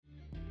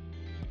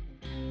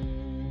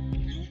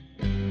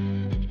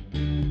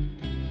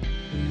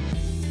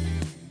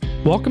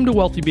Welcome to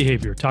Wealthy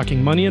Behavior,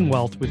 talking money and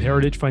wealth with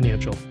Heritage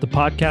Financial, the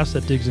podcast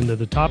that digs into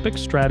the topics,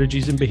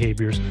 strategies, and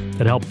behaviors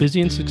that help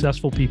busy and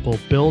successful people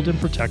build and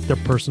protect their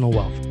personal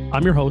wealth.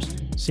 I'm your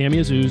host, Sammy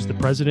Azuz, the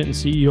president and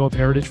CEO of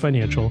Heritage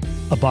Financial,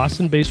 a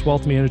Boston-based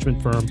wealth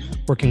management firm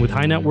working with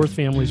high net worth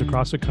families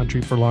across the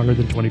country for longer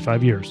than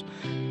 25 years.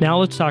 Now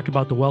let's talk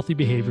about the wealthy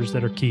behaviors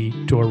that are key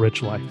to a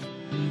rich life.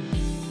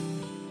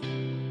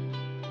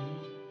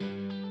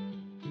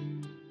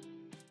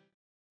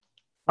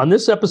 On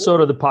this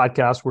episode of the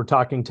podcast, we're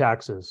talking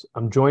taxes.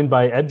 I'm joined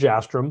by Ed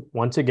Jastrom,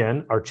 once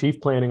again, our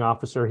Chief Planning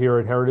Officer here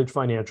at Heritage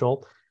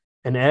Financial.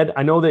 And Ed,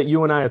 I know that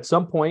you and I at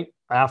some point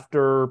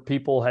after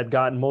people had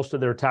gotten most of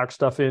their tax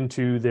stuff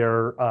into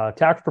their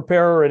tax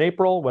preparer in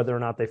April, whether or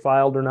not they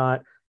filed or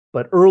not,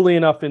 but early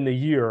enough in the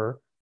year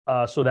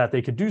so that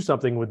they could do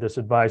something with this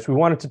advice, we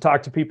wanted to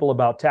talk to people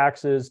about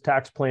taxes,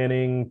 tax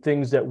planning,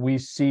 things that we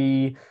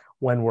see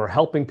when we're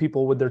helping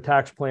people with their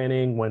tax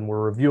planning, when we're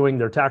reviewing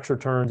their tax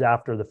returns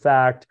after the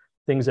fact,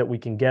 things that we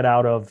can get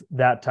out of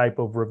that type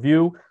of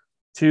review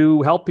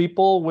to help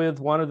people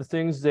with one of the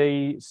things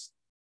they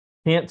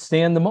can't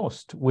stand the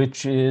most,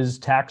 which is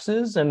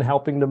taxes, and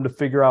helping them to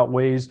figure out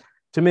ways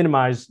to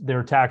minimize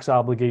their tax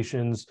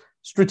obligations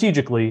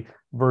strategically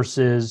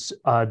versus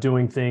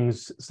doing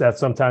things that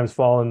sometimes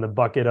fall in the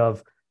bucket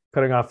of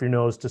cutting off your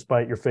nose to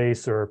spite your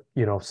face, or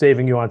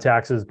saving you on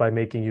taxes by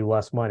making you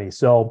less money.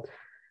 So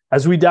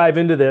as we dive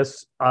into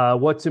this,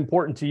 what's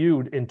important to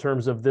you in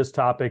terms of this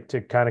topic to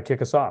kind of kick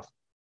us off?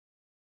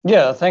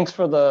 Yeah, thanks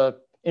for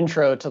the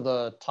intro to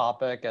the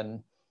topic.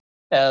 And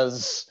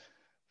as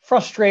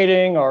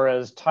frustrating or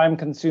as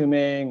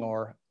time-consuming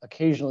or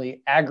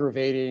occasionally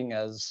aggravating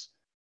as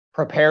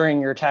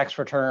preparing your tax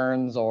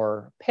returns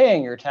or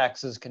paying your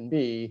taxes can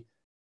be,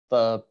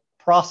 the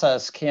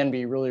process can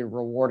be really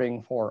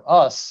rewarding for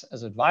us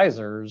as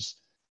advisors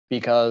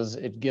because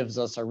it gives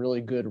us a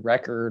really good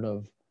record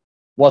of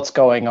what's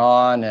going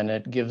on, and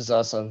it gives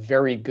us a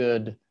very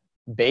good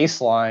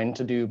baseline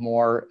to do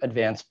more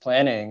advanced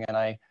planning. And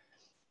I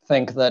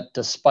think that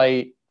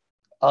despite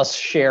us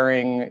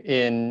sharing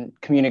in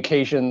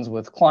communications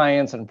with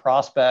clients and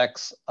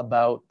prospects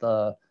about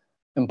the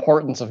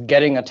importance of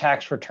getting a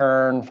tax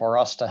return for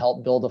us to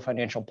help build a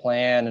financial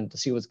plan and to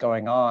see what's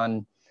going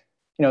on,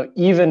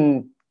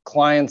 even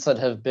clients that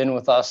have been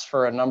with us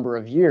for a number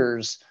of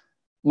years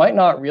might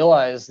not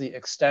realize the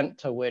extent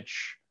to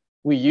which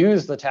we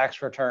use the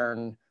tax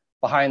return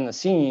behind the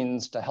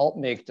scenes to help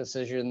make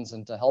decisions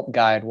and to help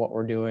guide what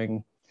we're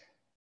doing.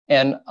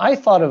 And I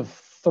thought of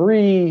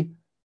three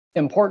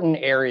important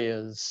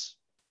areas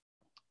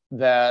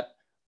that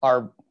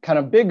are kind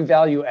of big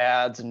value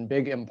adds and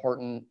big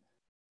important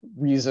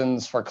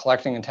reasons for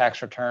collecting a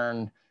tax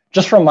return,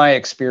 just from my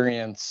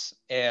experience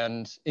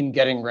and in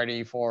getting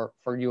ready for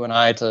you and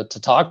I to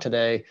talk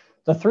today.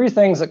 The three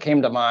things that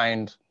came to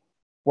mind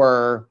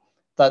were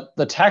that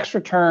the tax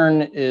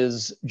return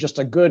is just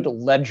a good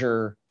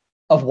ledger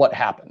of what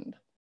happened.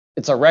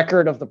 It's a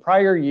record of the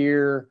prior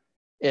year.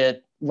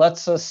 It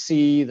lets us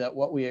see that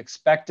what we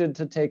expected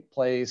to take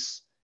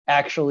place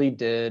actually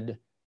did.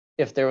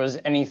 If there was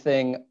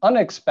anything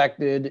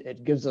unexpected,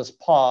 it gives us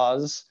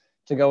pause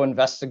to go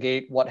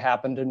investigate what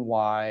happened and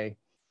why.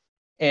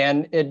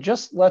 And it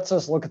just lets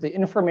us look at the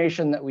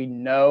information that we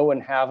know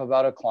and have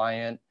about a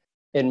client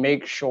and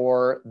make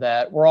sure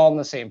that we're all on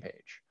the same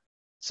page.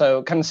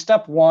 So kind of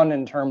step one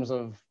in terms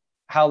of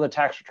how the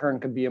tax return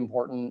could be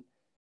important,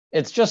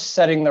 it's just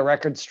setting the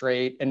record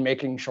straight and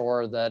making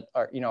sure that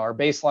our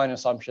baseline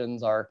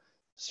assumptions are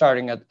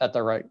starting at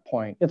the right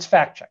point. It's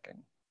fact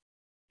checking.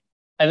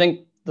 I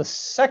think the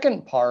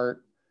second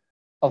part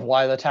of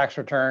why the tax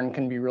return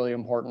can be really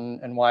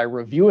important and why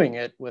reviewing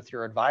it with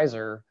your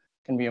advisor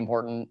can be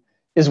important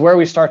is where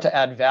we start to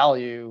add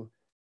value.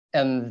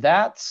 And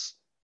that's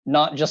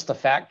not just the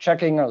fact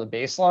checking or the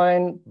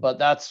baseline, but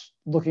that's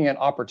looking at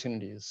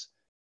opportunities.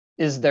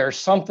 Is there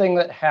something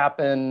that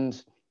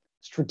happened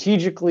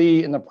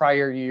strategically in the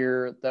prior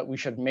year that we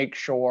should make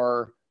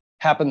sure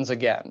happens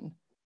again?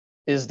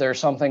 Is there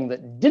something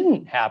that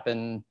didn't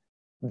happen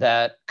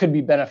that could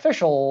be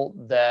beneficial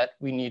that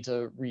we need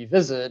to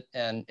revisit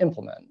and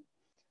implement?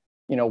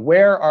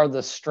 Where are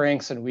the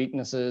strengths and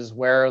weaknesses?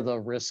 Where are the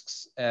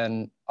risks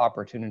and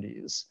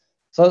opportunities?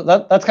 So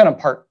that's kind of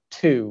part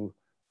two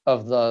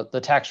of the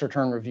tax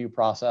return review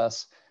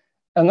process.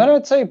 And then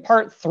I'd say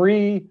part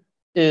three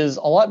is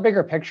a lot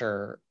bigger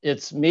picture.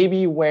 It's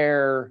maybe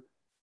where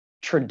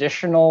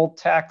traditional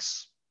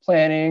tax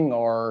planning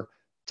or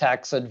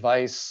tax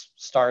advice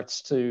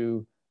starts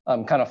to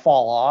kind of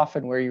fall off,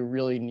 and where you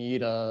really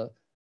need a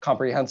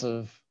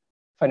comprehensive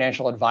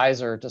financial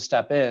advisor to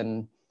step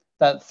in.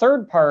 That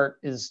third part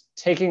is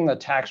taking the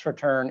tax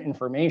return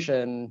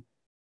information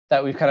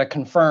that we've kind of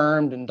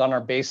confirmed and done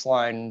our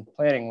baseline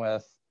planning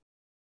with,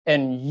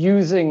 and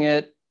using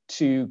it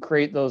to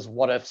create those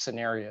what-if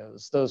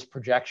scenarios, those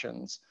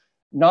projections,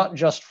 not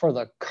just for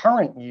the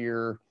current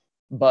year,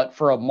 but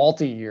for a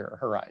multi-year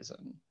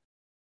horizon.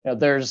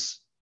 There's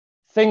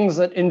things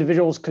that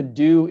individuals could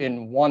do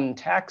in one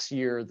tax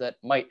year that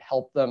might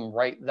help them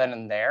right then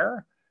and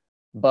there,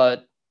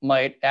 but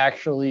might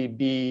actually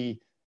be,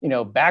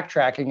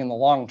 backtracking in the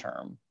long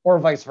term, or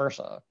vice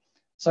versa.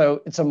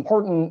 So it's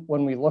important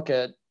when we look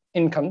at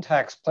income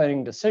tax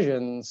planning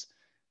decisions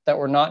that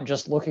we're not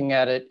just looking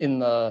at it in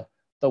the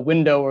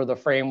window or the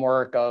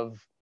framework of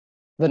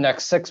the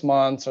next 6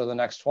 months or the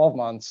next 12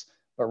 months,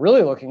 but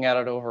really looking at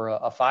it over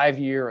a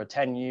 5-year, a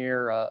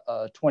 10-year,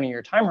 a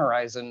 20-year time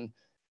horizon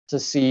to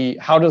see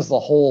how does the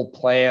whole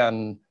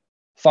plan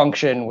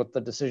function with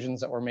the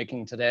decisions that we're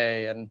making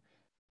today. And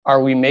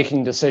are we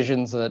making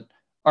decisions that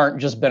aren't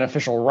just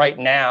beneficial right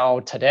now,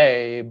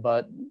 today,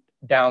 but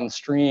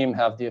downstream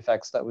have the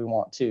effects that we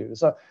want to?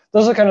 So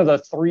those are kind of the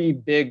 3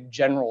 big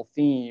general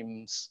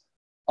themes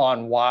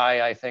on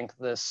why I think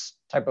this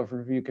type of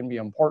review can be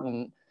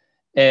important.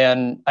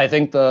 And I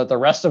think the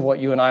rest of what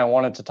you and I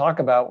wanted to talk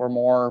about were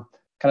more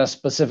kind of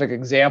specific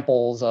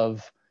examples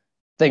of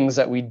things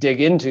that we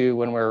dig into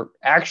when we're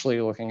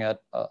actually looking at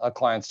a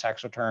client's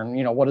tax return.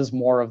 What is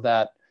more of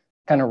that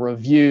kind of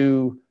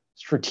review,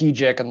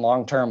 strategic and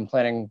long-term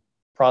planning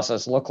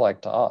process look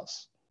like to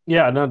us?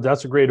 Yeah, no,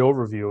 that's a great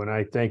overview. And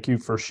I thank you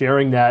for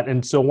sharing that.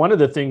 And so one of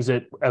the things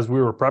that, as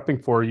we were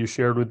prepping for, you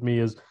shared with me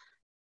is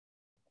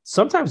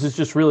sometimes it's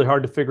just really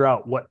hard to figure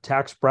out what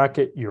tax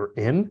bracket you're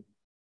in.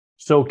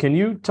 So can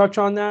you touch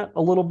on that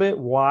a little bit,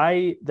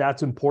 why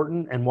that's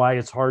important and why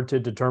it's hard to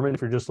determine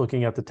if you're just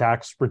looking at the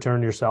tax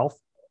return yourself?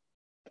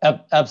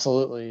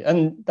 Absolutely.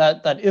 And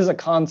that is a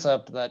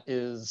concept that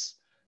is,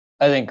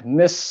 I think,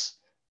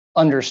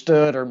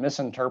 misunderstood or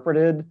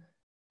misinterpreted,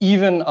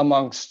 even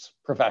amongst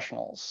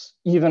professionals,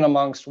 even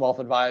amongst wealth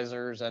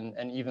advisors,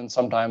 and even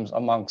sometimes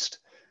amongst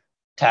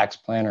tax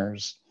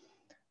planners.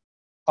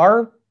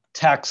 Our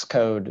tax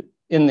code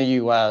in the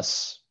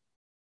US,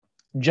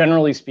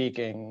 generally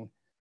speaking,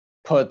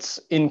 puts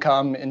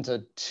income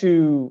into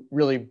 2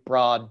 really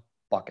broad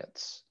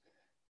buckets.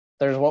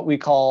 There's what we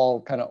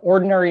call kind of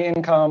ordinary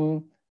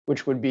income,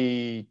 which would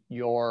be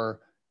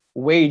your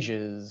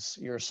wages,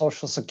 your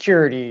Social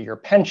Security, your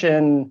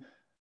pension,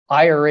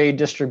 IRA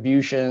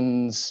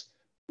distributions,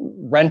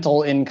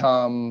 rental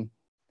income.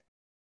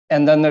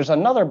 And then there's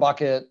another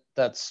bucket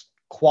that's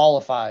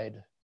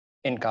qualified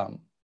income.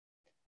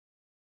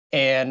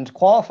 And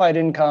qualified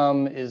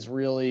income is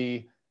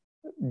really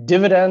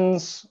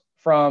dividends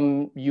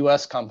from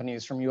US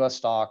companies, from US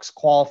stocks,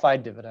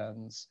 qualified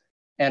dividends,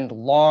 and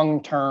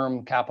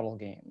long-term capital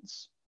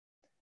gains.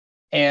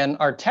 And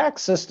our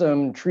tax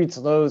system treats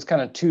those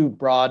kind of 2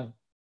 broad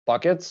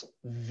buckets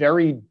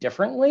very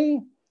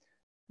differently,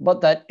 but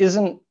that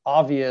isn't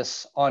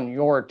obvious on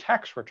your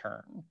tax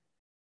return.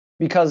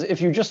 Because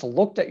if you just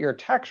looked at your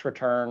tax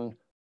return,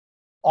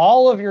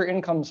 all of your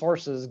income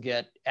sources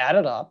get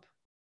added up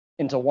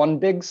into one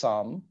big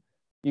sum.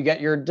 You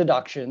get your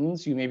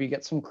deductions, you maybe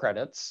get some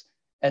credits,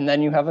 and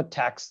then you have a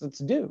tax that's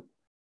due.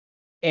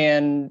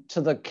 And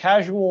to the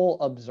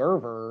casual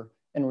observer,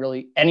 and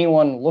really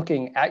anyone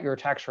looking at your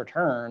tax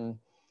return,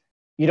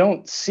 you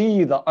don't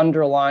see the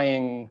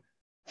underlying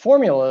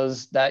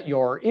formulas that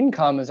your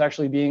income is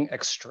actually being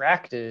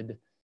extracted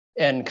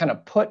and kind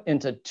of put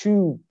into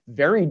 2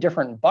 very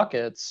different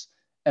buckets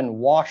and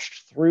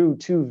washed through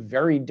 2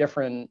 very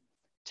different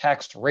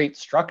tax rate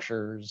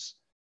structures.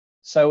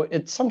 So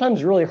it's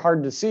sometimes really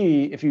hard to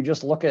see if you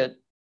just look at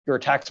your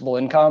taxable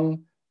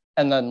income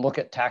and then look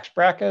at tax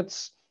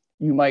brackets.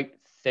 You might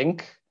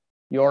think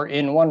you're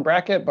in one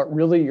bracket, but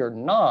really you're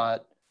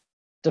not,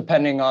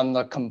 depending on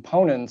the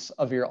components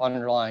of your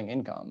underlying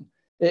income.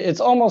 It's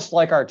almost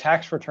like our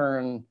tax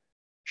return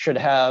should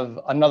have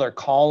another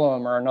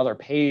column or another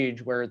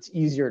page where it's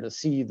easier to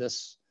see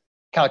this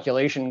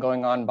calculation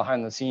going on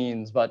behind the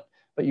scenes, but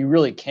you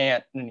really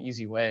can't in an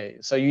easy way.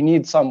 So you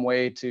need some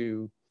way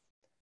to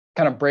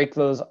kind of break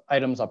those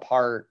items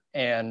apart.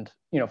 And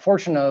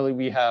fortunately,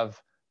 we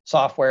have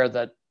software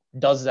that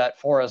does that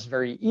for us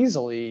very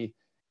easily,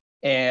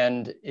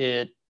 and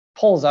it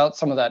pulls out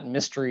some of that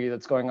mystery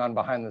that's going on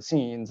behind the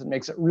scenes. It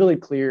makes it really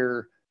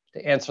clear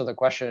to answer the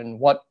question,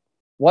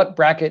 what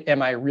bracket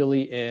am I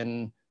really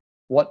in?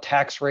 What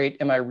tax rate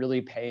am I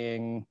really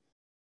paying?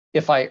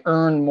 If I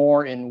earn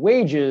more in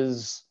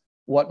wages,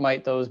 what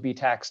might those be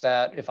taxed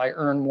at? If I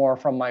earn more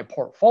from my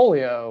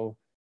portfolio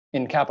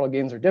in capital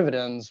gains or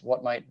dividends,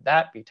 what might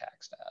that be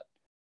taxed at?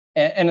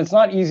 And it's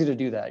not easy to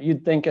do that.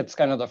 You'd think it's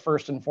kind of the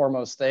first and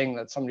foremost thing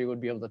that somebody would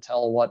be able to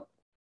tell what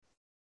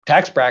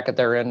tax bracket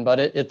they're in, but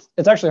it's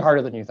actually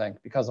harder than you think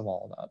because of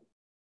all of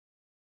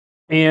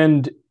that.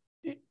 And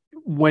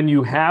when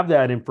you have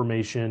that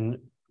information,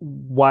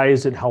 why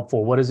is it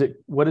helpful? What does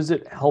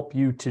it help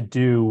you to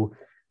do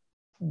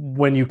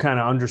when you kind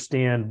of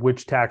understand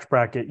which tax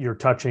bracket you're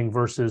touching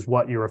versus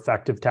what your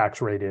effective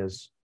tax rate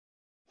is?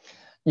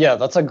 Yeah,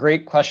 that's a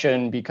great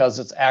question, because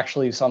it's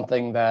actually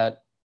something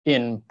that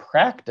in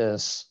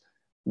practice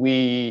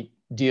we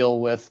deal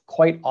with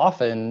quite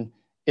often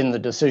in the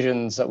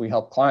decisions that we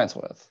help clients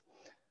with.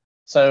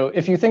 So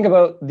if you think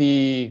about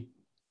the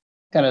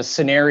kind of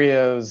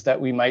scenarios that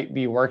we might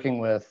be working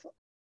with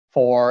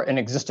for an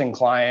existing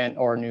client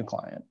or a new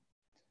client,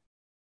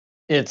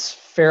 it's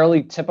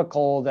fairly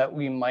typical that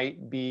we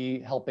might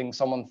be helping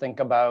someone think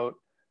about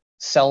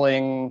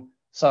selling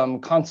some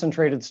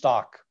concentrated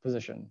stock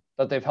position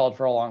that they've held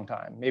for a long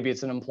time. Maybe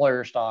it's an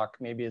employer stock.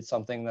 Maybe it's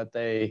something that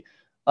they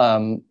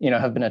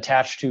have been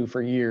attached to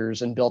for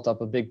years and built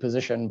up a big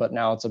position, but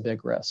now it's a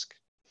big risk.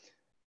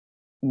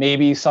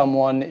 Maybe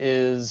someone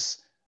is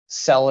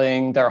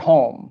selling their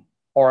home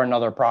or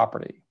another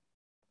property.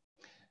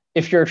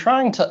 If you're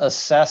trying to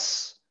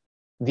assess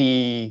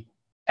the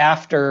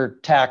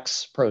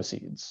after-tax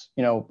proceeds,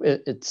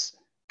 it's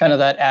kind of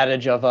that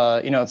adage of,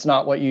 it's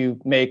not what you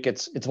make,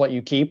 it's what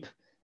you keep.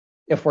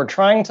 If we're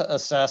trying to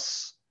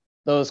assess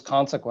those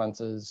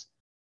consequences,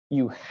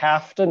 you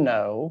have to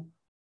know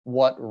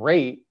what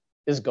rate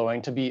is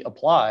going to be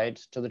applied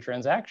to the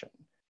transaction.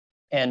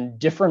 And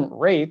different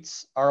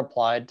rates are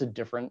applied to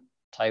different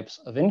types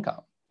of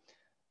income.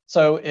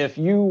 So if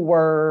you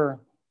were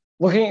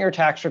looking at your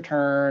tax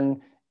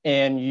return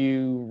and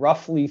you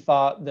roughly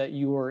thought that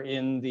you were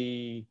in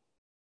the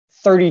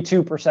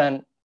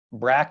 32%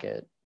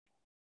 bracket,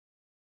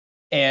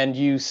 and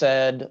you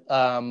said,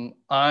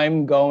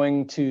 I'm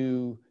going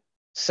to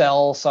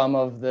sell some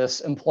of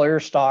this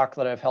employer stock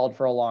that I've held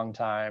for a long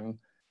time,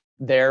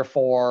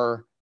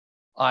 therefore,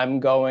 I'm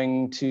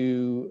going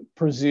to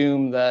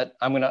presume that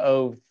I'm going to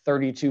owe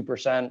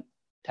 32%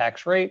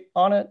 tax rate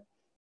on it.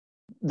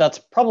 That's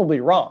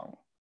probably wrong,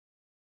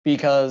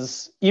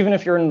 because even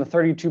if you're in the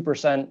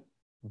 32%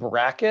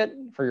 bracket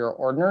for your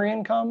ordinary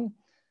income,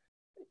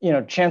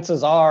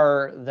 chances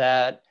are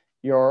that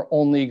you're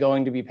only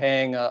going to be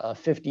paying a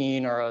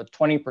 15 or a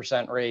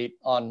 20% rate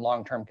on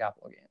long-term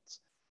capital gains.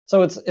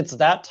 So it's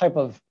that type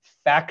of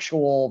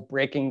factual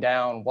breaking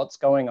down what's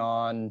going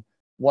on,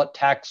 what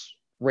tax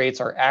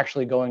rates are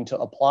actually going to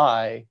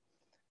apply,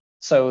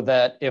 so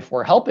that if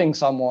we're helping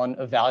someone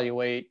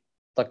evaluate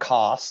the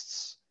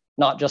costs,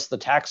 not just the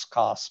tax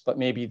costs, but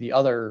maybe the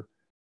other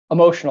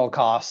emotional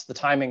costs, the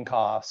timing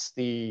costs,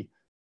 the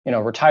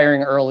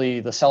retiring early,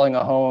 the selling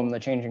a home, the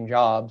changing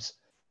jobs,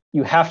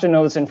 you have to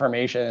know this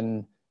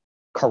information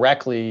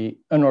correctly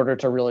in order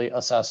to really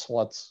assess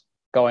what's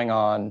going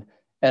on.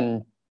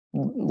 And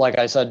like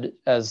I said,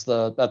 at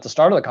the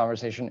start of the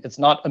conversation, it's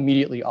not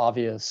immediately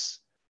obvious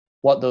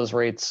what those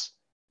rates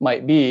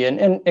might be.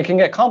 And it can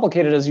get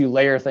complicated as you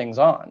layer things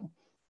on.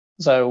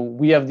 So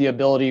we have the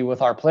ability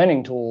with our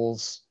planning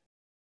tools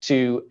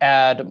to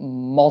add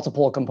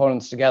multiple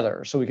components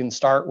together. So we can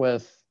start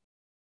with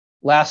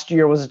last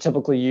year was a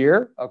typical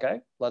year.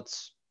 Okay,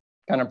 let's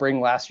kind of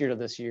bring last year to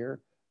this year.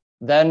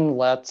 Then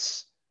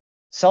let's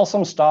sell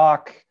some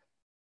stock,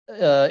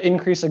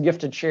 increase a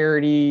gift to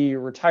charity,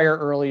 retire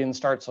early, and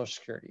start Social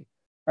Security.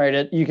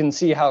 Right? You can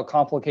see how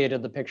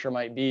complicated the picture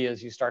might be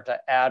as you start to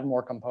add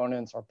more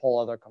components or pull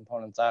other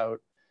components out.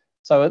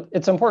 So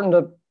it's important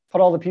to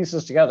put all the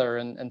pieces together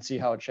and see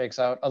how it shakes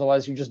out.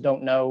 Otherwise, you just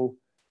don't know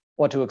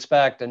what to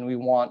expect. And we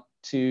want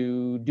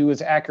to do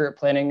as accurate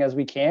planning as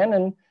we can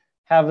and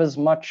have as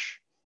much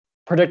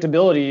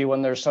predictability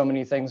when there's so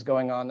many things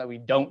going on that we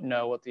don't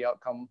know what the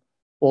outcome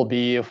will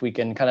be. If we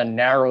can kind of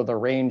narrow the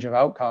range of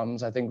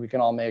outcomes, I think we can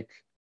all make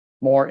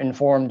more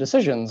informed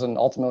decisions. And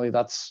ultimately,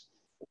 that's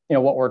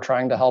what we're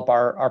trying to help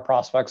our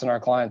prospects and our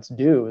clients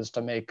do, is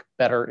to make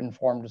better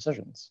informed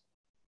decisions.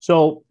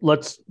 So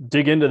let's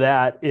dig into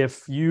that.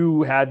 If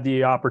you had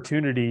the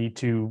opportunity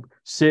to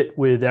sit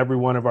with every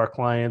one of our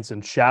clients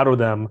and shadow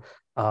them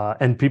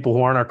and people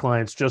who aren't our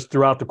clients just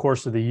throughout the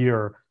course of the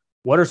year,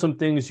 what are some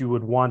things you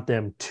would want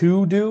them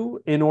to do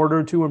in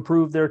order to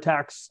improve their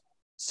tax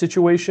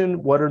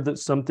situation? What are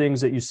some things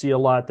that you see a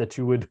lot that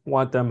you would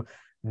want them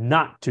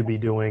not to be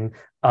doing?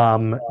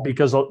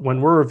 Because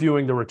when we're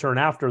reviewing the return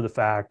after the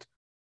fact,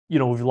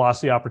 we've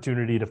lost the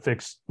opportunity to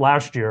fix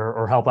last year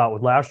or help out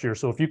with last year.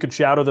 So if you could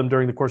shadow them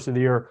during the course of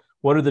the year,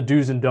 what are the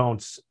do's and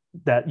don'ts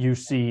that you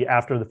see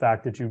after the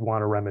fact that you'd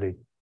want to remedy?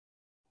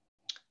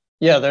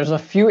 Yeah, there's a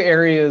few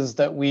areas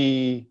that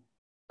we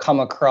come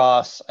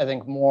across, I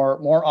think,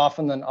 more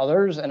often than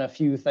others, and a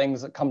few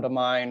things that come to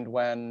mind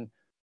when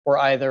we're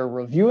either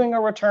reviewing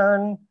a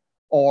return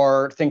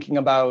or thinking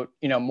about,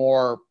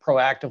 more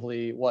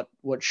proactively what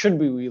should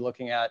we be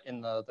looking at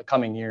in the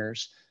coming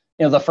years.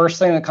 The first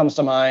thing that comes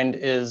to mind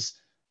is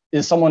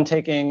someone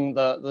taking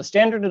the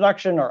standard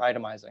deduction or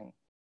itemizing,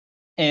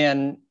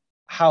 and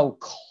how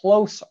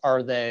close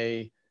are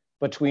they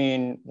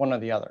between one or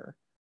the other?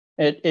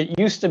 It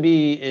used to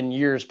be in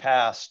years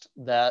past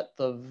that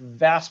the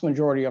vast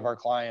majority of our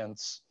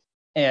clients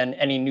and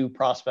any new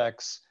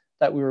prospects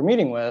that we were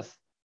meeting with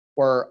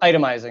were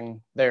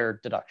itemizing their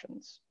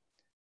deductions.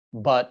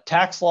 But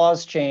tax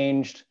laws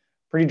changed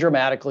pretty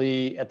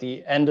dramatically at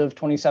the end of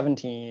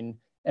 2017.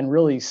 And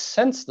really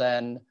since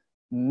then,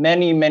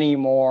 many, many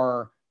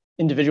more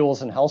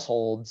individuals and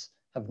households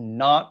have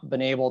not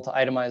been able to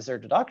itemize their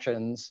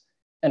deductions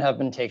and have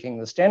been taking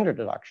the standard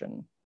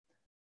deduction.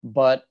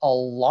 But a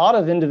lot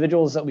of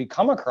individuals that we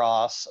come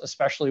across,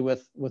 especially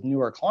with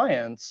newer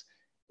clients,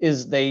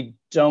 is they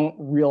don't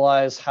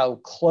realize how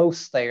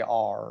close they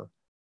are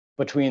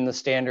between the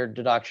standard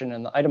deduction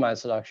and the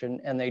itemized deduction,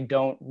 and they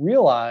don't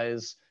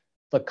realize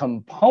the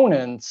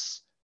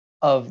components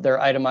of their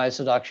itemized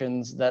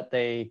deductions that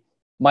they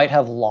might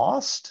have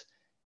lost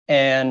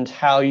and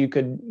how you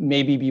could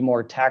maybe be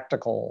more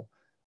tactical.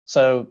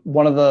 So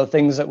one of the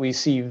things that we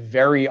see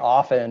very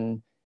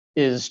often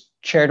is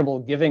charitable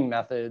giving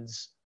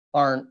methods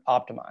aren't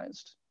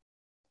optimized.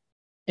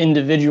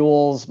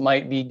 Individuals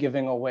might be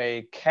giving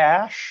away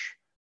cash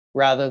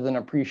rather than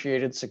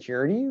appreciated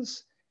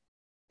securities,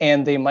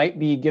 and they might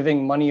be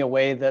giving money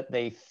away that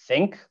they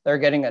think they're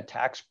getting a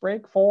tax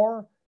break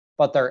for,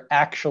 but they're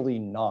actually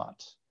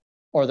not,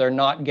 or they're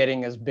not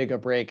getting as big a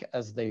break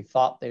as they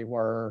thought they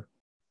were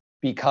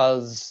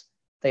because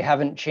they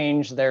haven't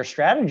changed their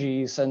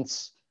strategy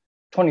since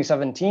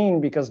 2017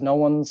 because no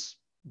one's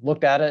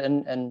looked at it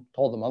and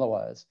told them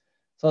otherwise.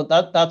 So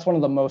that's one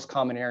of the most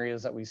common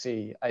areas that we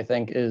see, I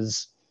think,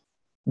 is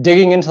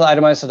digging into the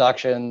itemized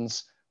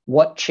deductions,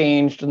 what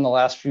changed in the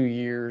last few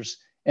years,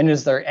 and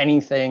is there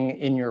anything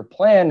in your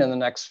plan in the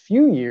next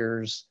few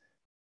years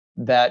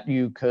that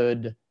you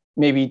could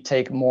maybe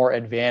take more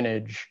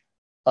advantage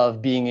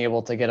of being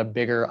able to get a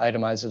bigger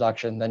itemized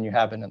deduction than you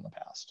have been in the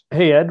past.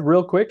 Hey, Ed,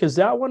 real quick, is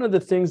that one of the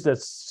things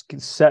that's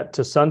set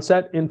to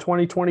sunset in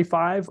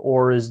 2025,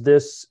 or is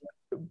this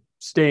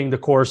staying the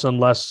course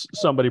unless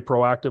somebody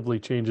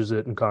proactively changes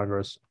it in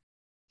Congress?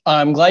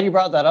 I'm glad you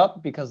brought that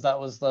up because that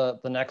was the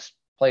next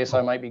place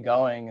I might be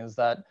going, is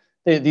that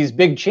these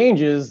big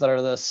changes that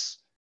are this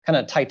kind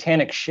of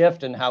titanic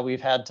shift in how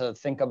we've had to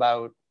think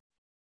about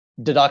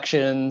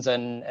deductions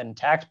and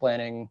tax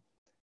planning.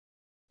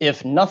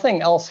 If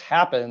nothing else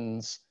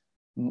happens,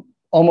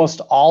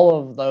 almost all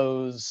of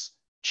those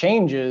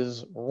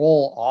changes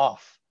roll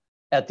off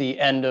at the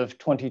end of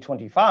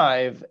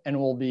 2025 and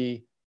will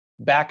be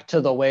back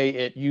to the way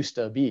it used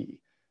to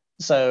be.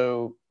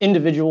 So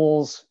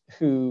individuals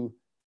who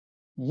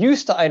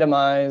used to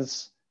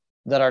itemize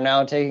that are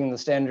now taking the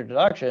standard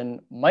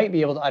deduction might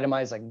be able to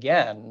itemize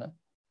again,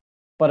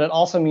 but it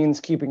also means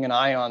keeping an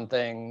eye on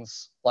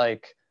things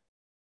like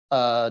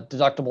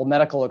deductible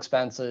medical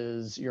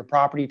expenses, your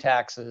property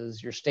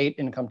taxes, your state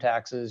income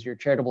taxes, your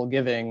charitable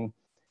giving.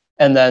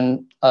 And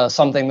then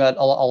something that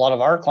a lot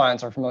of our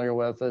clients are familiar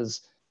with is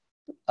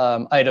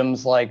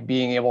items like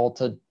being able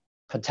to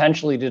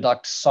potentially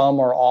deduct some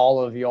or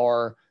all of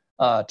your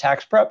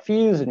tax prep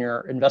fees and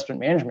your investment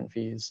management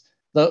fees.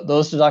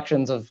 Those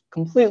deductions have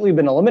completely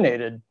been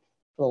eliminated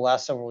for the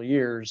last several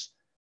years,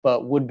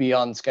 but would be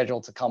on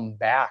schedule to come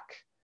back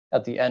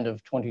at the end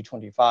of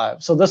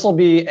 2025. So this will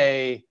be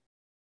a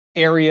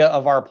area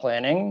of our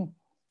planning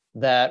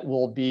that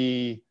will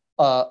be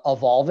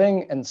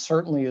evolving and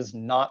certainly is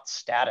not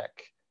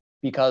static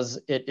because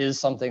it is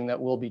something that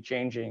will be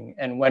changing.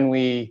 And when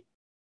we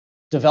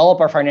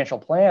develop our financial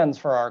plans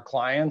for our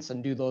clients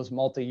and do those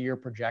multi-year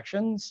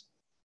projections,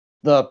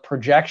 the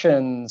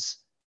projections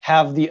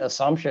have the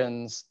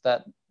assumptions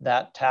that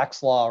that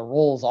tax law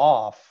rolls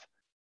off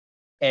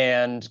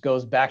and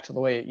goes back to the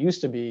way it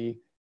used to be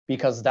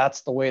because that's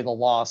the way the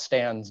law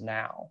stands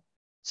now.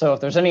 So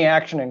if there's any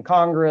action in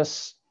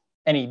Congress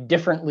any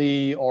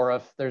differently, or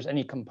if there's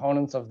any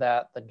components of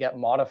that that get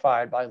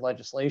modified by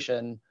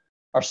legislation,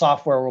 our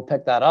software will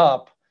pick that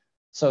up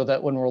so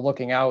that when we're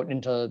looking out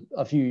into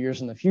a few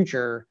years in the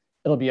future,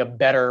 it'll be a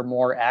better,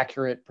 more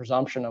accurate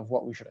presumption of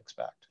what we should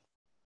expect.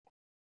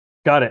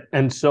 Got it.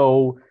 And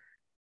so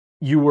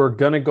you were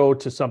going to go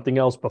to something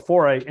else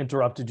before I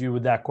interrupted you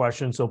with that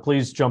question. So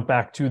please jump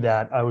back to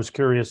that. I was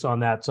curious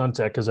on that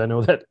sunset because I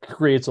know that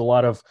creates a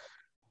lot of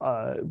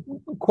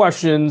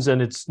questions,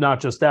 and it's not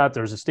just that.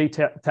 There's estate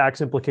tax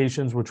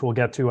implications, which we'll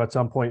get to at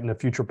some point in a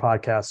future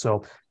podcast.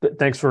 So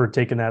thanks for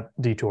taking that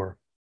detour.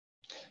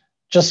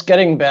 Just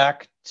getting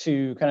back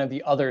to kind of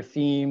the other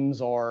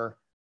themes, or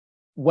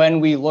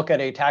when we look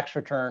at a tax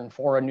return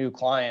for a new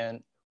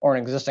client or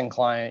an existing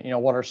client,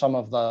 what are some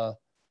of the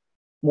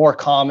more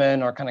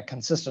common or kind of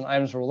consistent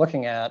items we're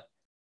looking at?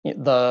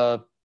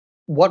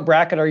 What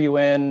bracket are you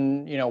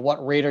in?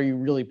 What rate are you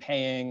really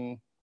paying?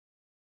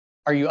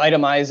 Are you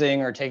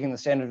itemizing or taking the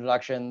standard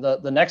deduction?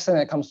 The next thing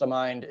that comes to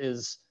mind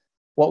is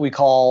what we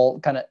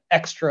call kind of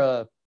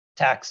extra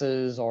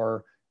taxes,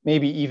 or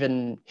maybe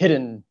even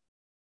hidden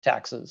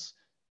taxes.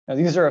 Now,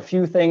 these are a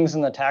few things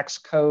in the tax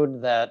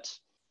code that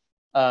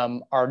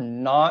are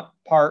not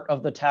part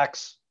of the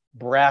tax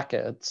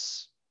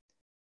brackets.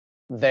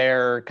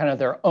 They're kind of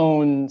their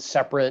own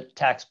separate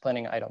tax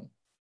planning item.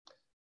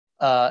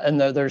 And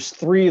there's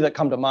three that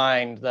come to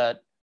mind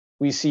that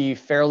we see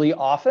fairly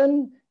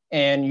often,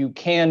 and you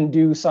can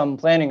do some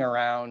planning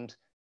around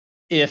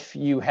if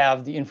you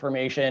have the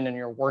information and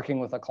you're working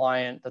with a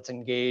client that's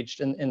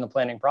engaged in the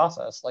planning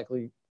process, like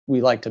we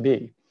like to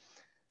be.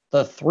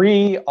 The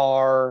three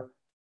are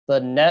the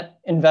net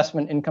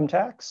investment income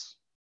tax,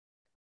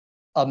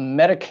 a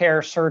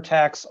Medicare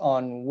surtax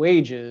on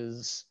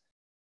wages,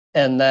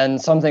 and then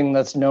something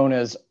that's known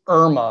as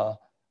IRMA,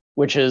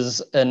 which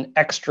is an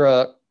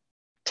extra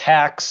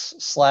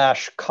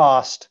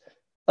tax/cost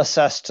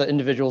assessed to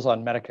individuals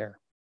on Medicare.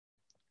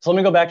 So let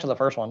me go back to the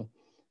first one.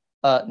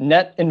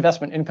 Net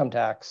investment income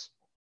tax.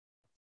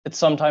 It's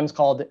sometimes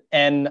called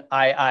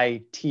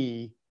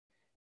NIIT,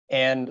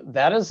 and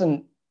that is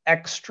an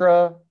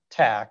extra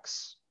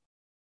tax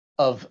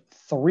of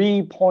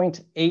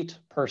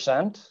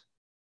 3.8%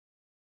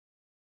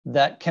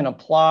 that can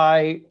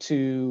apply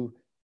to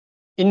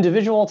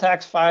individual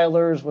tax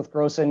filers with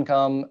gross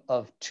income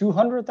of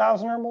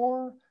 200,000 or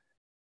more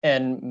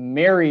and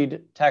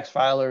married tax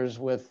filers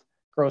with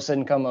gross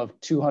income of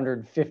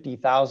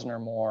 250,000 or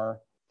more.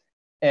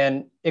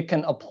 And it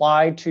can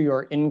apply to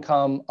your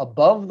income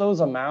above those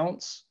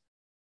amounts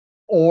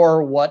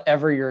or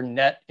whatever your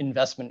net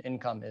investment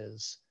income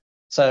is.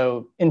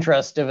 So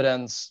interest,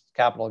 dividends,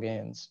 capital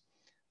gains.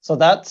 So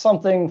that's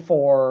something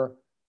for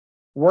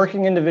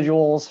working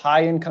individuals,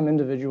 high income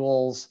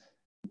individuals,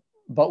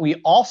 but we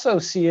also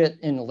see it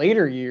in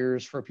later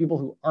years for people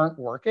who aren't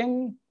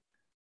working.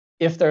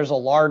 If there's a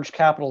large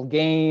capital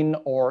gain,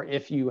 or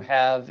if you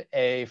have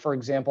for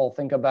example,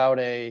 think about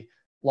a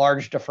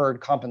large deferred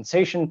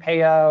compensation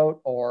payout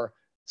or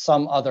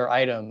some other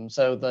item.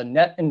 So the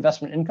net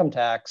investment income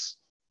tax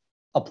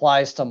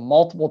applies to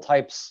multiple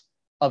types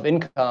of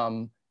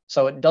income.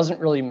 So it doesn't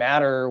really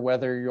matter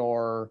whether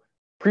you're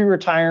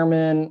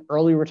pre-retirement,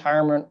 early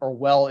retirement, or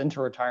well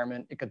into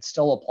retirement, it could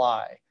still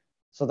apply.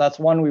 So that's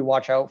one we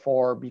watch out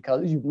for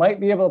because you might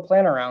be able to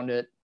plan around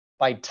it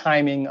by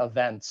timing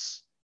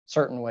events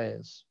certain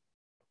ways.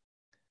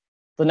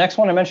 The next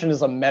one I mentioned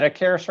is a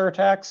Medicare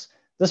surtax.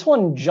 This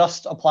one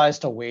just applies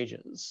to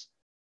wages.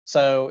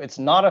 So it's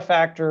not a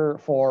factor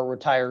for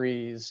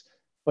retirees,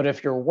 but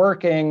if you're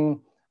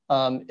working,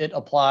 it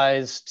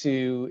applies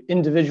to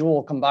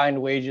individual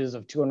combined wages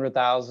of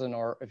 200,000,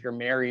 or if you're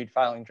married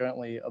filing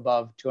jointly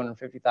above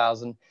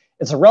 250,000.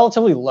 It's a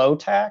relatively low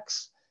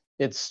tax.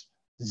 It's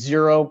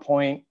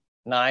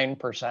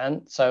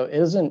 0.9%, so it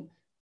isn't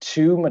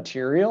too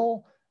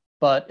material,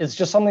 but it's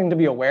just something to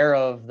be aware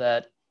of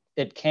that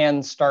it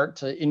can start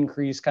to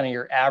increase kind of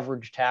your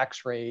average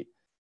tax rate,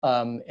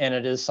 and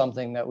it is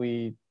something that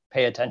we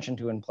pay attention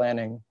to in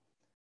planning.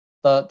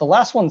 The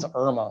last one's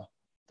IRMAA.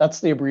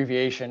 That's the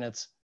abbreviation.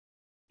 It's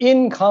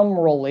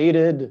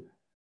income-related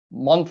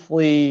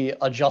monthly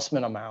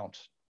adjustment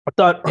amount. I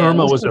thought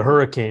IRMAA was a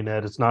hurricane,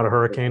 Ed. It's not a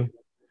hurricane?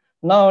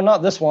 No,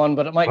 not this one,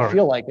 but it might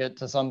feel like it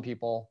to some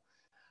people.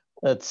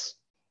 It's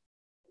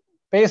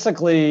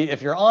basically,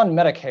 if you're on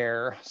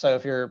Medicare, so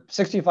if you're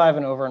 65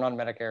 and over and on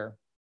Medicare,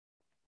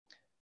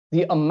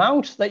 the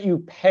amount that you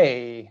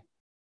pay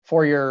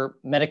for your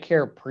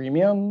Medicare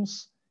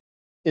premiums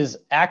is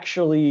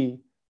actually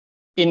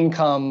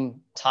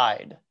income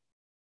tied.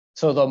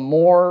 So the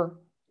more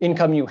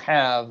income you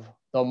have,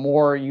 the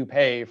more you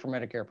pay for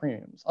Medicare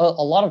premiums. A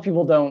lot of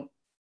people don't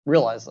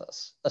realize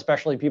this,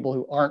 especially people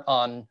who aren't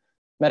on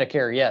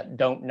Medicare yet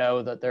don't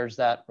know that there's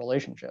that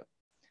relationship.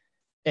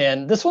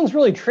 And this one's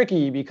really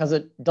tricky because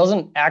it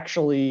doesn't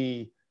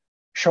actually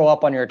show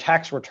up on your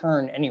tax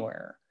return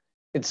anywhere.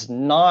 It's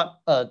not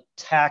a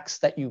tax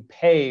that you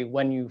pay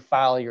when you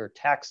file your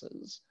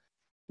taxes.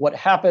 What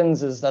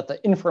happens is that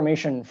the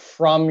information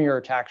from your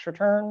tax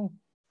return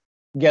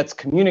gets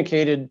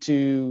communicated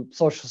to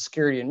Social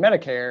Security and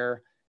Medicare,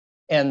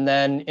 and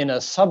then in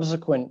a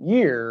subsequent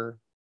year,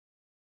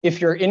 if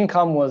your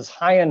income was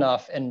high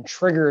enough and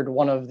triggered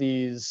one of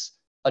these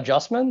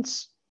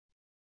adjustments,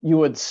 you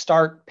would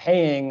start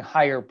paying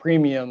higher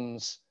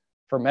premiums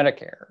for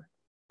Medicare,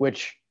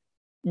 which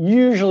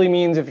usually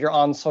means if you're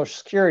on Social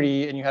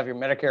Security and you have your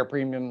Medicare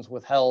premiums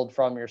withheld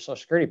from your Social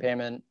Security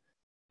payment,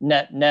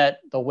 net,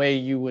 the way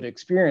you would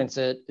experience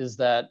it is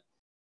that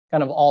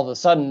kind of all of a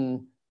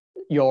sudden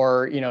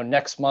your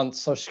next month's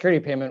Social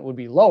Security payment would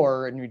be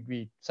lower, and you'd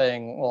be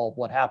saying, well,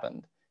 what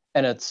happened?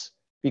 And it's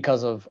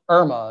because of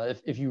IRMAA.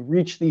 If you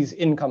reach these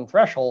income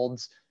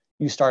thresholds,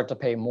 you start to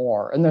pay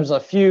more. And there's a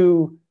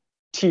few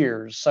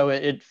tiers. So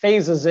it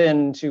phases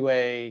into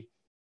a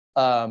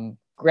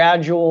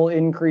gradual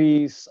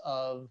increase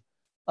of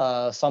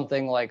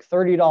something like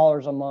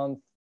 $30 a month,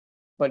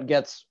 but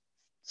gets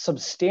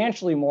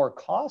substantially more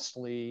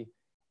costly,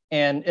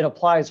 and it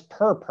applies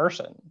per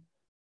person.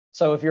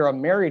 So if you're a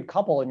married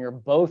couple and you're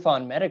both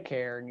on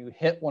Medicare and you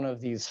hit one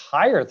of these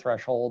higher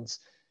thresholds,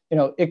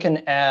 it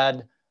can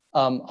add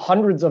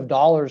hundreds of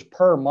dollars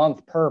per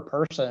month per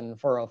person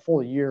for a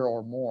full year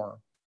or more.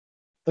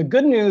 The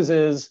good news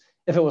is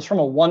if it was from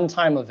a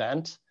one-time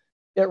event,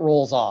 it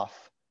rolls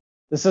off.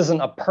 This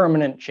isn't a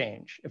permanent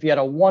change. If you had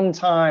a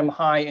one-time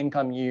high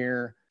income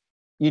year,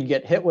 you'd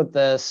get hit with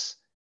this,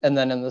 and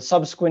then in the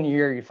subsequent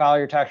year, you file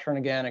your tax return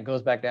again, it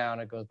goes back down,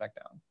 it goes back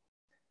down.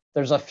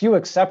 There's a few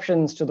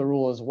exceptions to the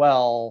rule as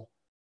well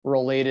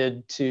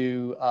related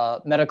to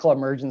medical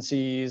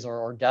emergencies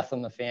or death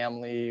in the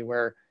family,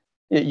 where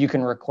you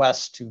can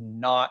request to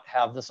not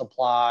have this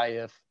apply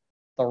if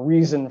the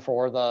reason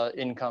for the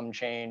income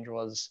change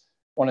was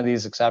one of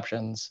these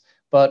exceptions.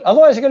 But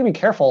otherwise, you got to be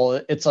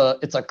careful. It's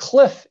a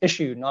cliff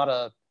issue, not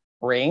a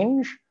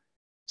range.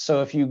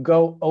 So if you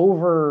go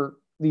over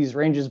these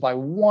ranges by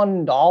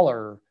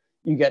 $1,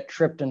 you get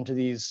tripped into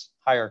these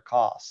higher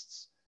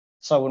costs.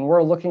 So when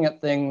we're looking at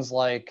things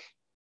like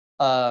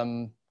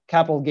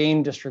capital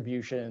gain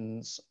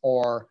distributions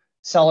or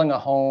selling a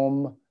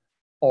home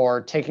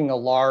or taking a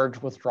large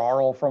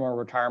withdrawal from a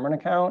retirement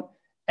account,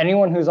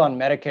 anyone who's on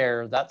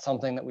Medicare, that's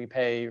something that we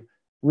pay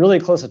really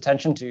close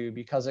attention to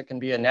because it can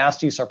be a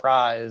nasty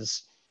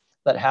surprise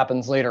that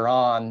happens later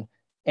on.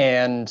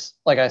 And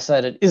like I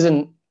said, it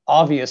isn't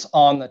obvious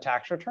on the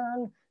tax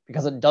return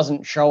because it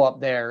doesn't show up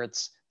there.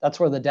 That's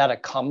where the data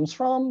comes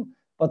from,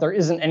 but there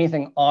isn't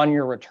anything on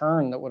your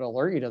return that would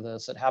alert you to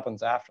this. It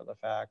happens after the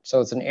fact.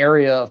 So it's an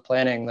area of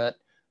planning that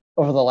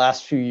over the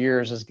last few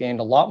years has gained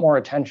a lot more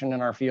attention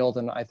in our field.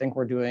 And I think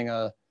we're doing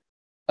a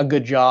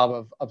good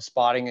job of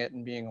spotting it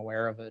and being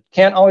aware of it.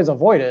 Can't always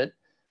avoid it,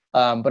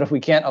 but if we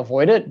can't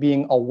avoid it,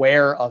 being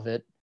aware of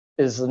it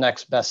is the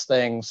next best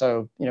thing.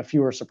 So,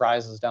 fewer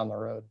surprises down the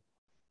road.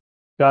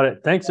 Got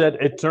it. Thanks, Ed.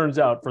 It turns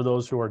out, for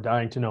those who are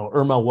dying to know,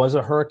 Irma was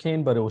a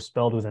hurricane, but it was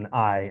spelled with an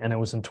I, and it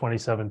was in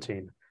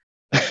 2017.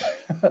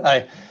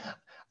 I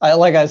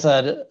like I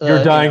said,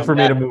 you're dying for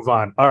me to move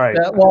on. All right.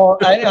 Well,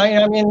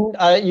 I mean,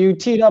 you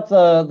teed up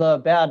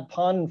the bad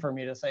pun for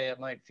me to say it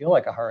might feel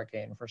like a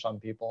hurricane for some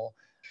people.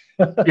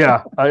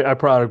 Yeah, I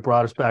probably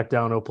brought us back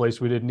down to a place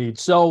we didn't need.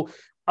 So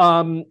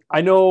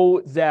I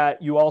know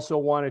that you also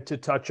wanted to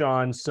touch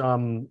on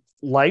some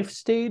life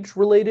stage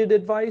related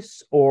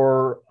advice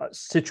or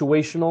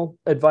situational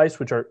advice,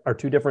 which are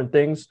two different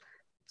things.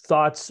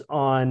 Thoughts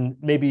on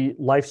maybe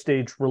life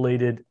stage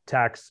related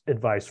tax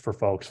advice for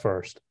folks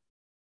first?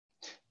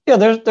 Yeah,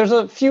 there's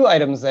a few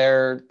items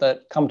there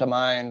that come to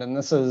mind, and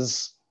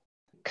this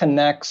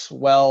connects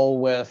well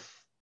with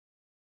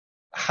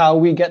how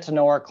we get to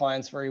know our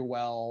clients very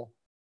well,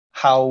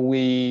 how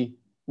we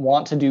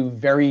want to do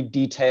very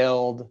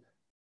detailed,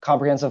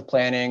 comprehensive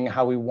planning,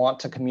 how we want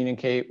to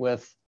communicate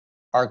with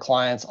our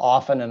clients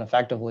often and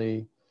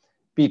effectively,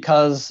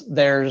 because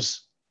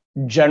there's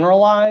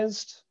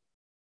generalized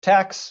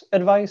tax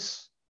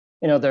advice.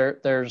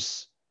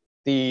 There's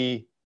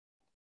the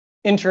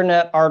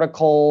internet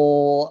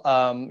article,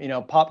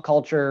 pop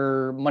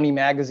culture, money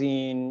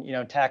magazine,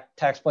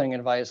 tax planning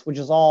advice, which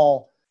is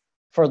all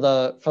for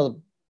the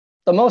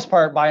most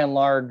part, by and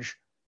large,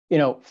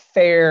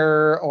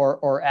 fair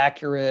or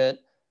accurate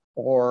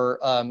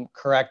or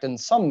correct in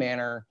some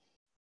manner,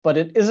 but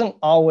it isn't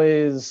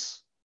always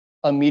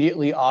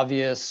immediately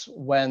obvious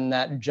when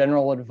that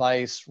general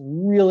advice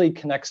really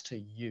connects to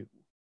you.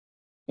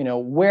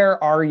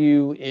 Where are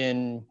you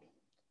in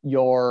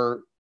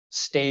your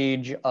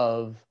stage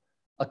of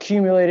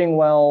accumulating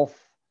wealth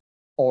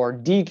or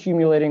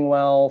decumulating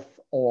wealth,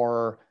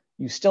 or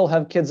you still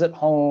have kids at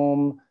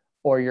home,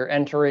 or you're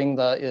entering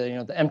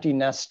the empty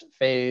nest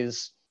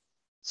phase.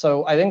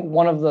 So I think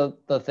one of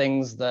the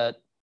things that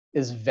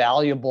is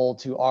valuable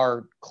to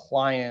our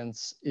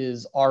clients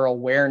is our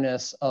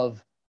awareness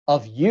of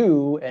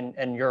you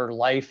and your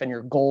life and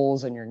your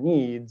goals and your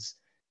needs,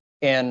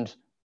 and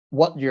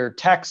what your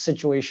tax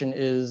situation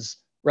is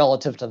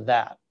relative to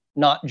that,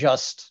 not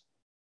just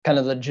kind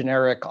of the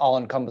generic,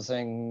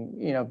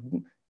 all-encompassing,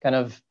 kind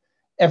of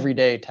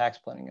everyday tax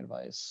planning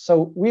advice.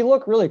 So we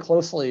look really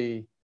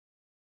closely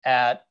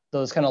at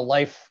those kind of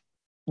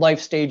life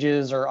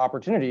stages or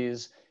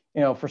opportunities,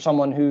 for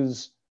someone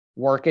who's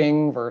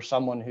working versus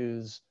someone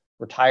who's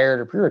retired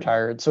or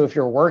pre-retired. So if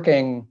you're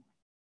working,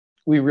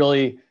 we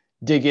really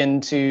dig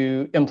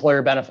into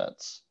employer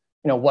benefits.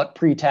 What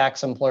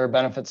pre-tax employer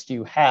benefits do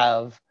you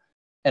have,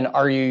 and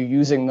are you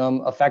using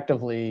them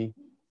effectively,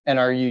 and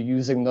are you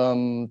using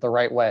them the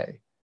right way?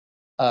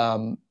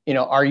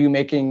 Are you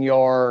making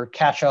your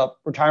catch-up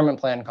retirement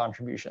plan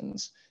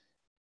contributions?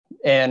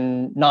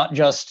 And not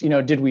just,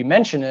 did we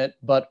mention it,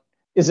 but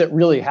is it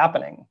really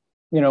happening?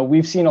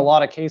 We've seen a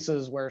lot of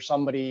cases where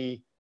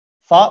somebody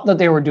thought that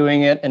they were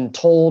doing it and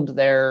told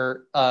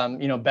their,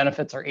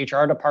 benefits or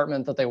HR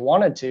department that they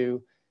wanted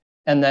to.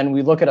 And then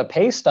we look at a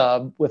pay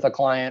stub with a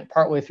client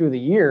partway through the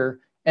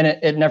year, and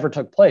it never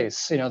took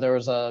place. There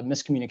was a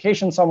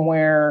miscommunication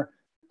somewhere.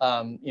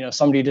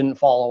 Somebody didn't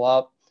follow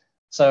up.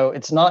 So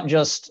it's not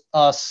just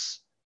us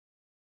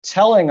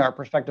telling our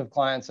prospective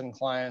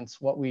clients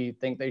what we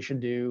think they should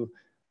do,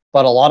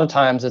 but a lot of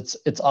times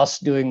it's us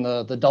doing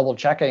the double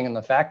checking and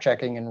the fact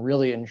checking and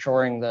really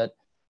ensuring that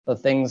the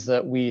things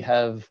that we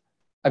have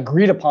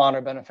agreed upon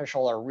are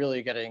beneficial are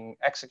really getting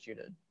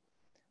executed.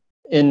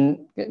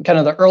 In kind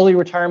of the early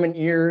retirement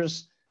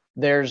years,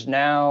 there's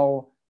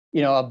now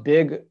a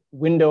big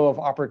window of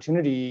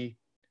opportunity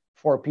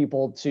for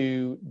people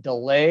to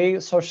delay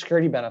Social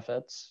Security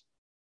benefits,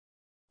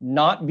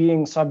 not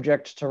being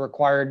subject to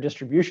required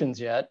distributions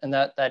yet, and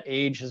that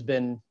age has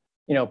been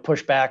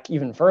pushed back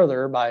even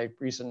further by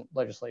recent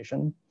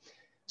legislation.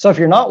 So if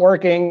you're not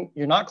working,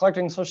 you're not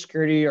collecting Social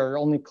Security, or you're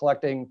only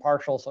collecting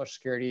partial Social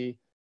Security,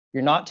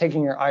 you're not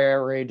taking your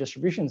IRA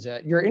distributions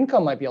yet, your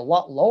income might be a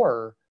lot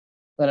lower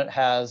than it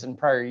has in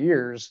prior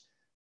years.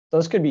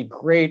 Those could be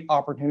great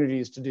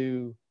opportunities to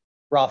do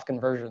Roth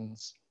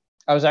conversions.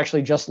 I was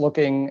actually just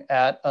looking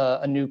at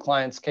a new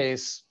client's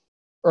case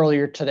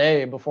earlier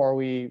today before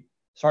we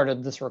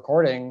started this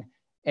recording,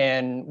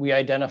 and we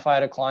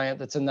identified a client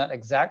that's in that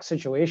exact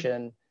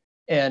situation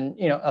and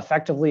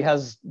effectively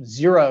has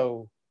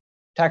zero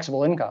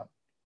taxable income.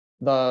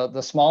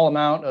 The small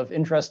amount of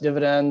interest,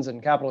 dividends,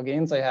 and capital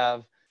gains they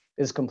have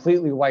is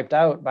completely wiped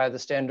out by the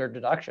standard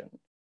deduction.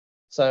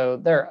 So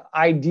they're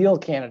ideal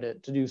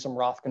candidate to do some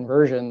Roth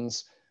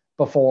conversions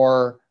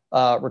before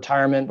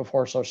retirement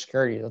before Social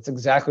Security. That's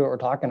exactly what we're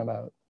talking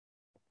about.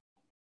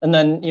 And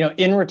then,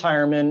 in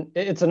retirement,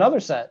 it's another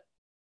set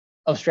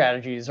of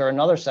strategies or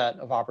another set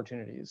of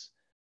opportunities.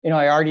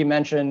 I already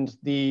mentioned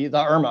the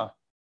IRMAA,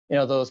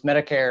 those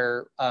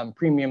Medicare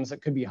premiums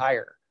that could be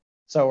higher.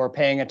 So we're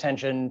paying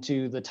attention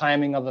to the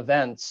timing of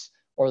events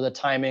or the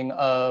timing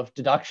of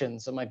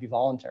deductions that might be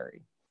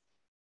voluntary.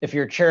 If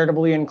you're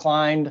charitably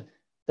inclined,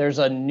 there's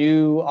a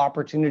new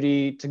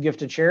opportunity to give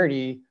to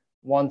charity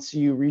once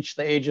you reach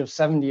the age of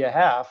 70 and a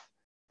half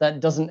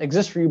that doesn't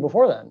exist for you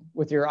before then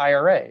with your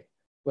IRA,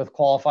 with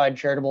qualified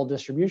charitable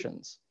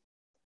distributions.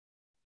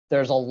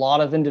 There's a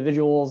lot of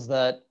individuals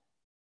that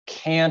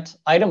can't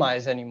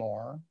itemize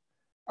anymore,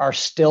 are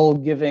still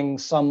giving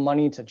some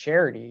money to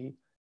charity,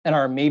 and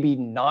are maybe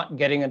not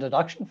getting a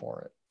deduction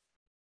for it.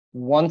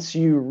 Once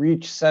you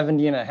reach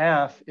 70 and a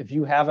half, if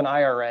you have an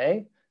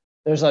IRA,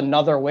 there's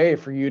another way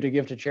for you to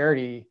give to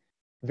charity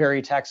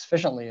very tax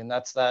efficiently, and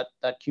that's that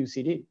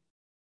QCD.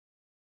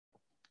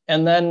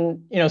 And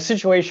then,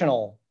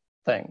 situational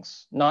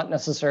things, not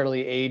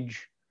necessarily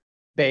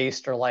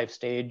age-based or life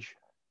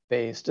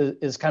stage-based,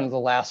 is kind of the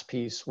last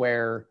piece,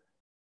 where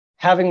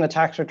having the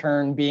tax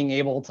return, being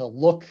able to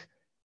look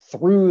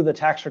through the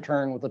tax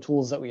return with the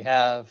tools that we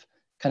have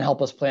can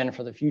help us plan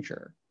for the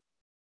future.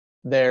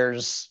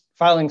 There's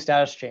filing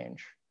status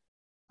change,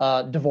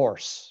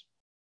 divorce,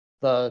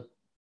 the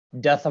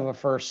death of a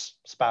first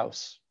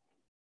spouse,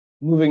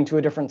 moving to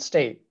a different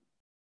state,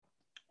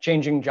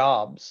 changing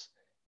jobs.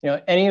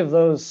 Any of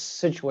those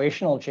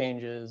situational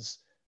changes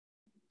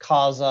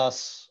cause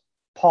us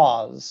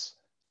pause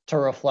to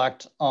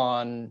reflect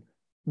on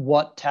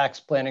what tax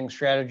planning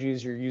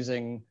strategies you're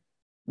using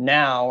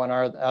now, and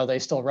are they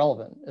still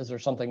relevant? Is there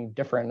something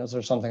different? Is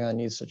there something that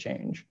needs to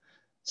change?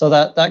 So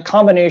that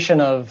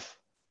combination of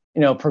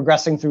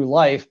progressing through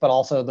life, but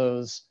also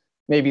those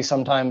maybe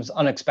sometimes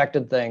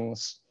unexpected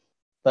things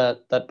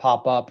that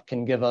pop up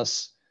can give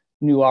us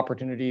new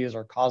opportunities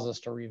or cause us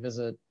to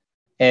revisit.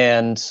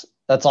 And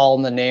that's all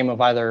in the name of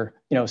either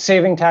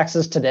saving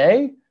taxes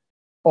today,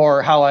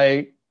 or how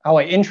I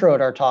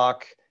introed our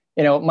talk.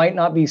 It might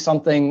not be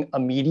something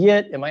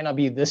immediate. It might not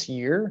be this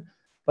year,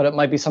 but it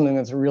might be something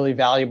that's really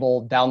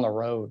valuable down the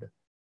road.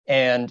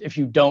 And if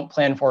you don't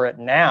plan for it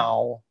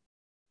now,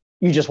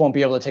 you just won't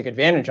be able to take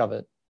advantage of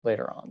it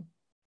later on.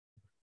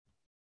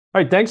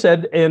 All right, thanks,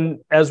 Ed.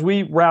 And as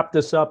we wrap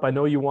this up, I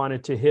know you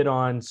wanted to hit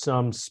on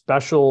some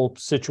special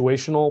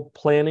situational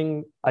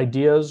planning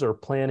ideas or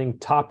planning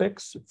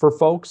topics for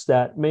folks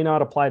that may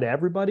not apply to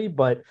everybody,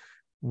 but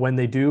when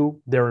they do,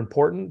 they're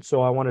important.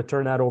 So I want to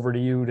turn that over to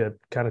you to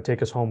kind of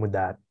take us home with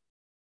that.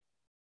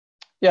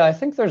 Yeah, I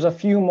think there's a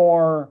few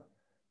more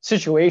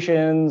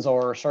situations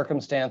or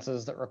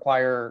circumstances that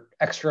require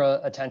extra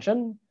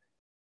attention,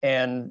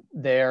 and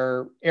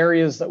they're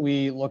areas that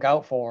we look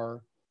out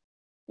for.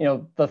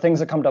 The things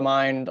that come to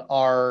mind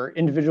are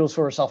individuals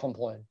who are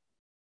self-employed,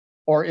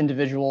 or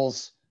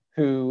individuals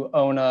who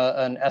own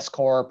an S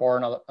Corp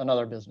or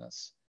another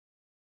business.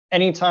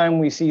 Anytime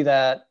we see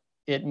that,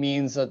 it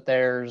means that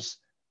there's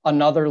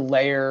another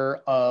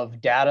layer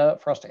of data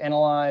for us to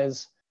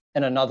analyze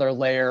and another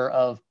layer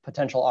of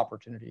potential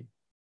opportunity.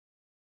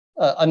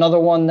 Another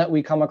one that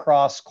we come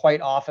across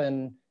quite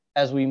often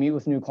as we meet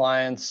with new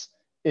clients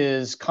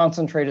is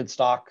concentrated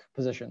stock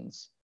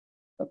positions.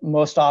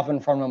 Most often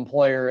from an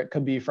employer, it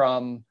could be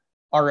from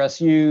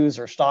RSUs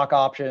or stock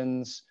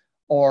options,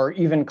 or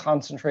even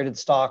concentrated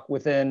stock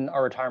within a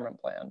retirement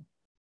plan.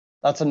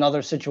 That's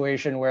another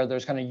situation where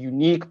there's kind of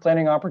unique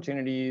planning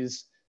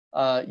opportunities,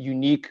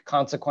 unique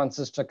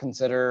consequences to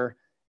consider,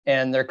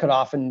 and there could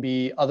often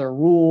be other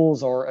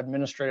rules or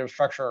administrative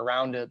structure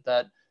around it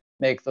that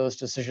make those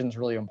decisions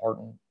really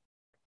important.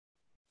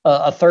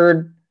 A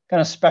third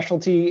kind of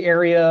specialty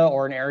area,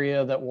 or an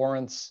area that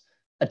warrants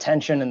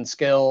attention and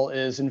skill,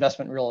 is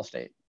investment real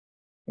estate.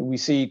 We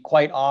see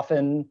quite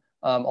often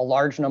a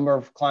large number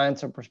of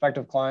clients or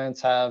prospective clients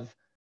have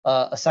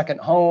a second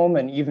home,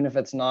 and even if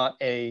it's not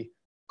a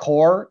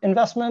core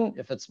investment,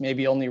 if it's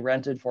maybe only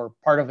rented for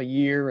part of a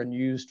year and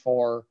used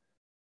for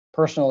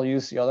personal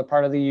use the other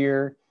part of the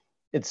year,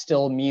 it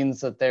still means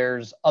that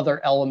there's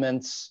other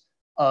elements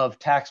of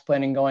tax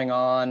planning going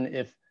on.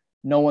 If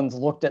no one's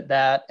looked at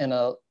that in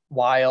a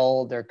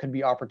while, there could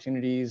be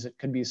opportunities. It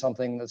could be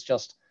something that's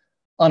just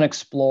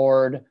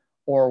unexplored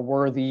or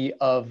worthy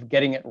of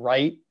getting it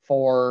right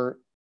for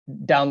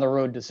down the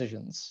road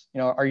decisions.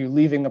 Are you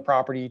leaving the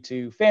property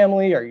to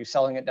family? Are you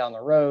selling it down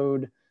the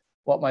road?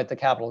 What might the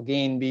capital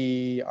gain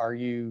be? Are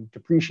you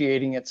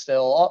depreciating it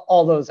still?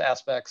 All those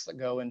aspects that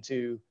go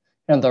into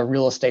the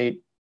real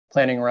estate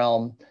planning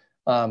realm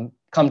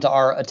come to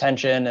our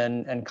attention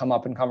and come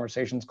up in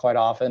conversations quite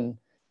often.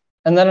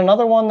 And then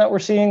another one that we're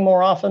seeing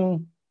more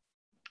often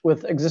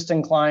with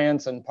existing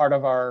clients, and part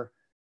of our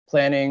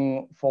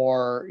planning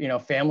for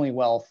family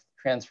wealth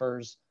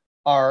transfers,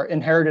 are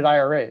inherited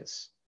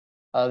IRAs.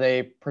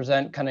 They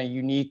present kind of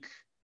unique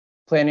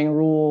planning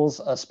rules,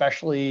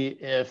 especially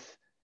if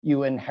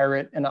you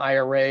inherit an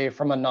IRA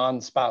from a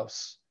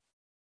non-spouse.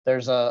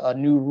 There's a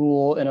new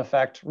rule in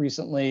effect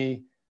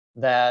recently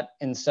that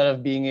instead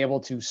of being able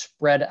to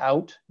spread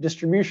out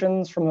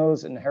distributions from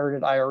those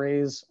inherited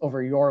IRAs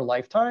over your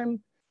lifetime,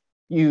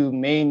 you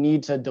may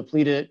need to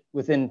deplete it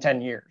within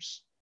 10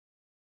 years.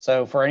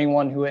 So for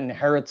anyone who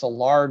inherits a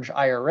large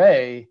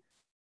IRA,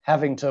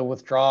 having to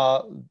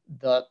withdraw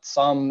the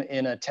sum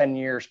in a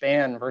 10-year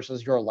span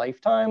versus your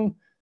lifetime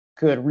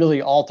could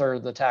really alter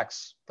the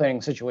tax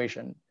planning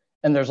situation.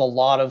 And there's a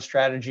lot of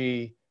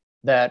strategy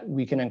that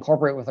we can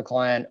incorporate with a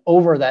client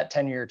over that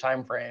 10-year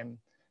time frame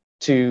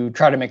to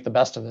try to make the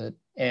best of it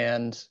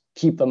and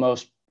keep the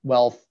most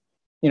wealth,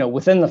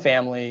 within the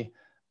family,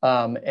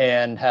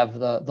 and have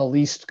the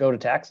least go to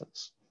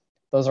taxes.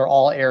 Those are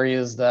all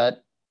areas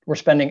that we're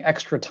spending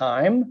extra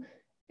time,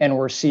 and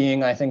we're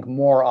seeing, I think,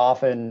 more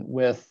often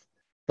with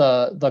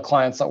the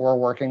clients that we're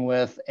working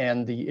with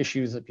and the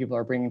issues that people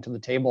are bringing to the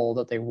table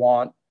that they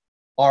want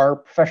our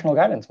professional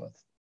guidance with.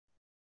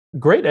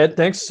 Great, Ed.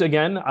 Thanks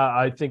again.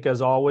 I think,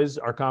 as always,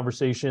 our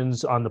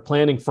conversations on the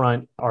planning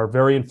front are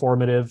very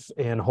informative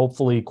and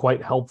hopefully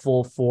quite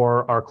helpful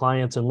for our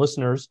clients and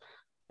listeners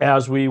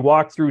as we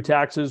walk through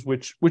taxes,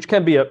 which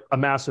can be a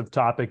massive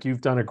topic.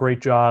 You've done a great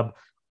job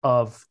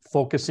of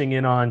focusing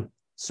in on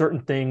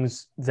certain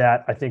things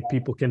that I think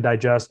people can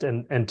digest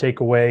and take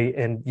away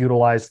and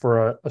utilize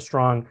for a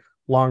strong,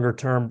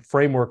 longer-term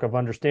framework of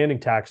understanding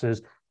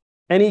taxes.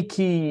 Any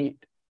key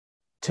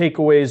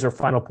takeaways or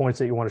final points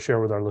that you want to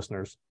share with our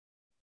listeners?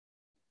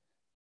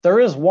 There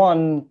is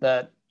one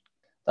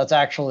that's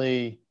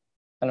actually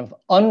kind of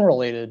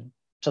unrelated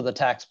to the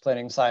tax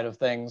planning side of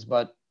things,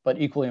 but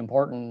equally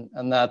important.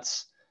 And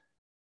that's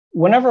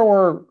whenever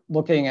we're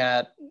looking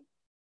at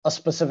a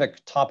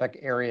specific topic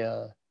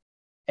area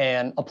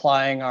and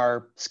applying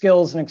our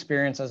skills and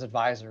experience as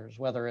advisors,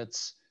 whether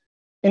it's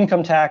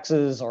income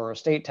taxes or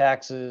estate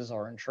taxes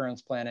or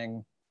insurance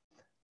planning,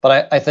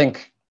 but I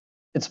think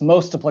it's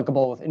most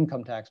applicable with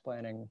income tax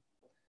planning.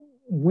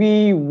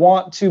 We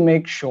want to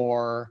make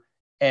sure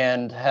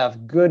and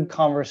have good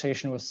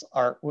conversations with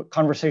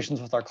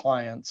our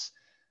clients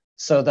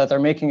so that they're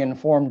making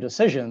informed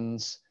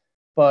decisions.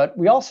 But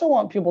we also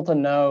want people to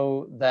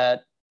know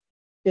that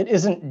it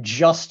isn't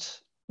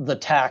just the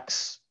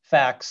tax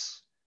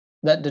facts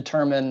that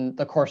determine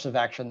the course of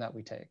action that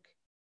we take,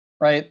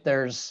 right?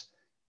 There's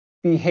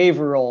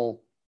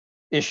behavioral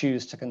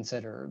issues to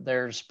consider.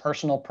 There's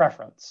personal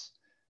preference.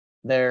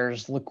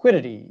 There's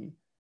liquidity.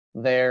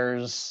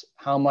 There's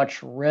how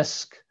much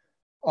risk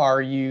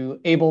are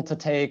you able to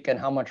take and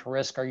how much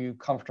risk are you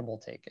comfortable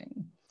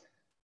taking?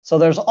 So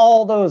there's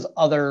all those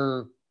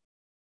other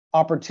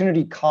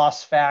opportunity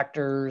cost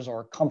factors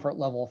or comfort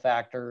level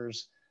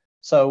factors.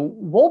 So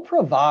we'll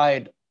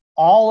provide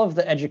all of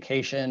the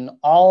education,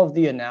 all of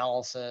the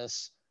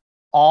analysis,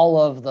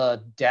 all of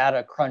the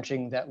data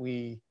crunching that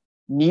we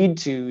need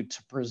to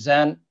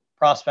present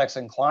prospects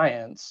and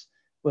clients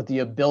with the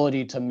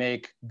ability to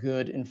make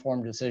good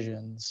informed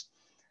decisions.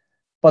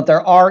 But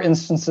there are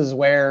instances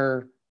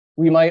where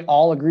we might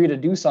all agree to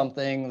do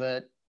something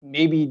that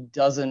maybe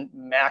doesn't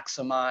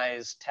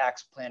maximize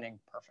tax planning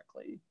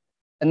perfectly.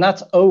 And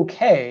that's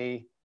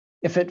okay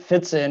if it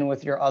fits in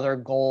with your other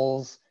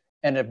goals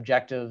and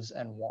objectives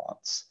and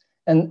wants.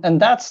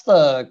 And that's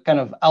the kind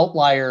of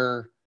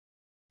outlier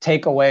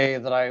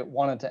takeaway that I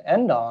wanted to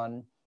end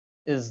on,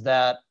 is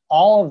that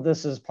all of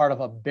this is part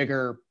of a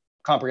bigger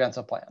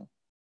comprehensive plan.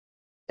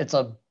 It's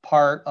a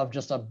part of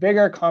just a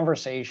bigger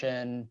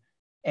conversation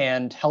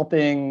and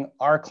helping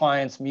our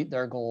clients meet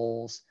their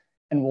goals.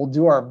 And we'll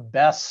do our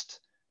best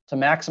to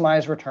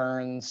maximize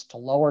returns, to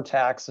lower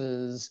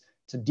taxes,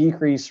 to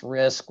decrease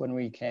risk when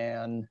we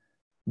can.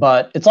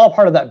 But it's all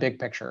part of that big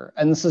picture.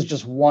 And this is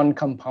just one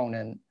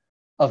component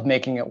of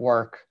making it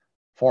work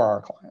for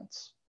our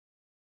clients.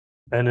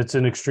 And it's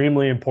an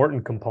extremely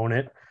important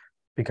component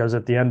because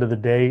at the end of the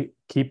day,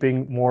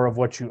 keeping more of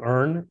what you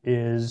earn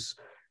is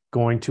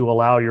going to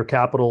allow your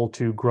capital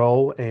to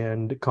grow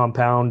and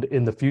compound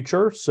in the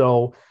future.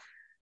 So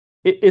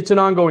it's an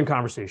ongoing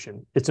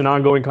conversation. It's an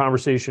ongoing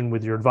conversation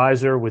with your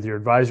advisor, with your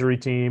advisory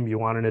team. You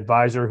want an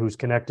advisor who's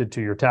connected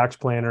to your tax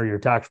planner, your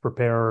tax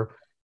preparer.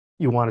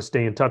 You want to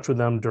stay in touch with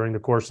them during the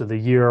course of the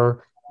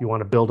year. You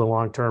want to build a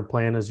long-term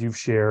plan, as you've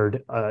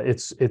shared.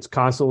 It's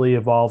constantly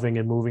evolving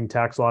and moving.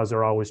 Tax laws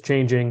are always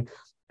changing.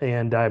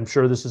 And I'm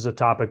sure this is a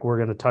topic we're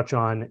going to touch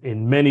on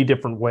in many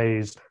different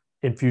ways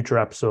in future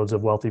episodes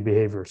of Wealthy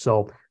Behavior.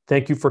 So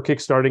thank you for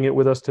kickstarting it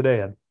with us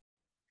today, Ed.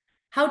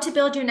 How to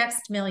Build Your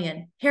Next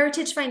Million.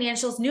 Heritage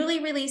Financial's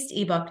newly released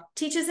ebook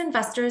teaches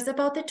investors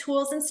about the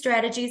tools and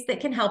strategies that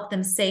can help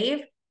them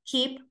save,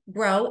 keep,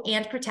 grow,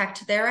 and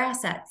protect their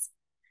assets.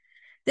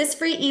 This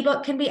free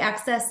ebook can be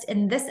accessed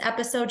in this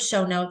episode's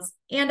show notes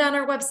and on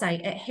our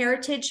website at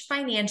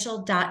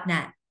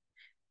heritagefinancial.net.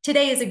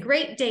 Today is a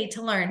great day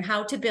to learn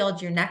how to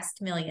build your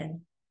next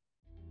million.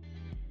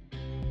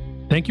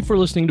 Thank you for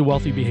listening to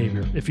Wealthy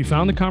Behavior. If you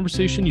found the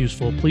conversation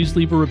useful, please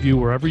leave a review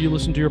wherever you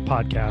listen to your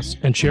podcasts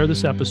and share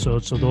this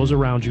episode so those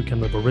around you can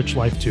live a rich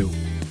life too.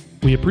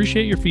 We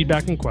appreciate your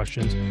feedback and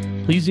questions.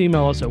 Please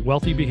email us at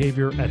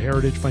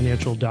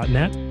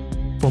wealthybehavior@heritagefinancial.net.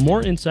 For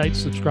more insights,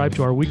 subscribe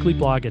to our weekly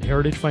blog at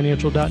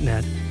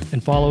heritagefinancial.net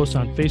and follow us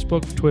on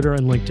Facebook, Twitter,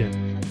 and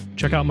LinkedIn.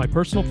 Check out my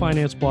personal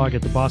finance blog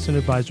at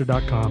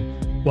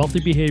thebostonadvisor.com.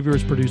 Wealthy Behavior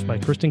is produced by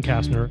Kristen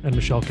Kastner and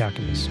Michelle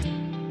Kakanis.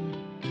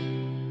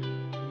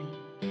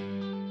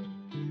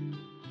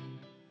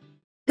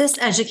 This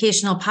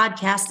educational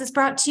podcast is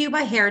brought to you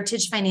by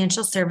Heritage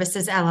Financial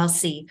Services,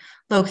 LLC,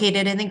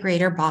 located in the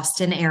greater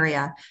Boston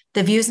area.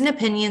 The views and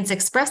opinions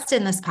expressed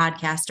in this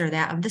podcast or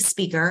that of the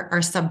speaker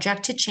are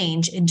subject to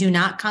change and do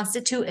not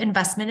constitute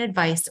investment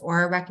advice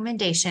or a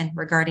recommendation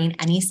regarding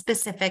any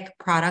specific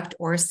product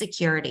or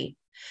security.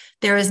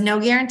 There is no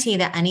guarantee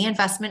that any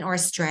investment or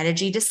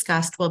strategy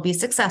discussed will be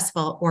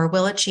successful or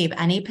will achieve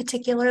any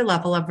particular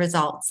level of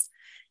results.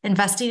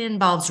 Investing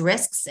involves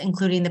risks,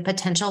 including the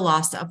potential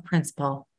loss of principal.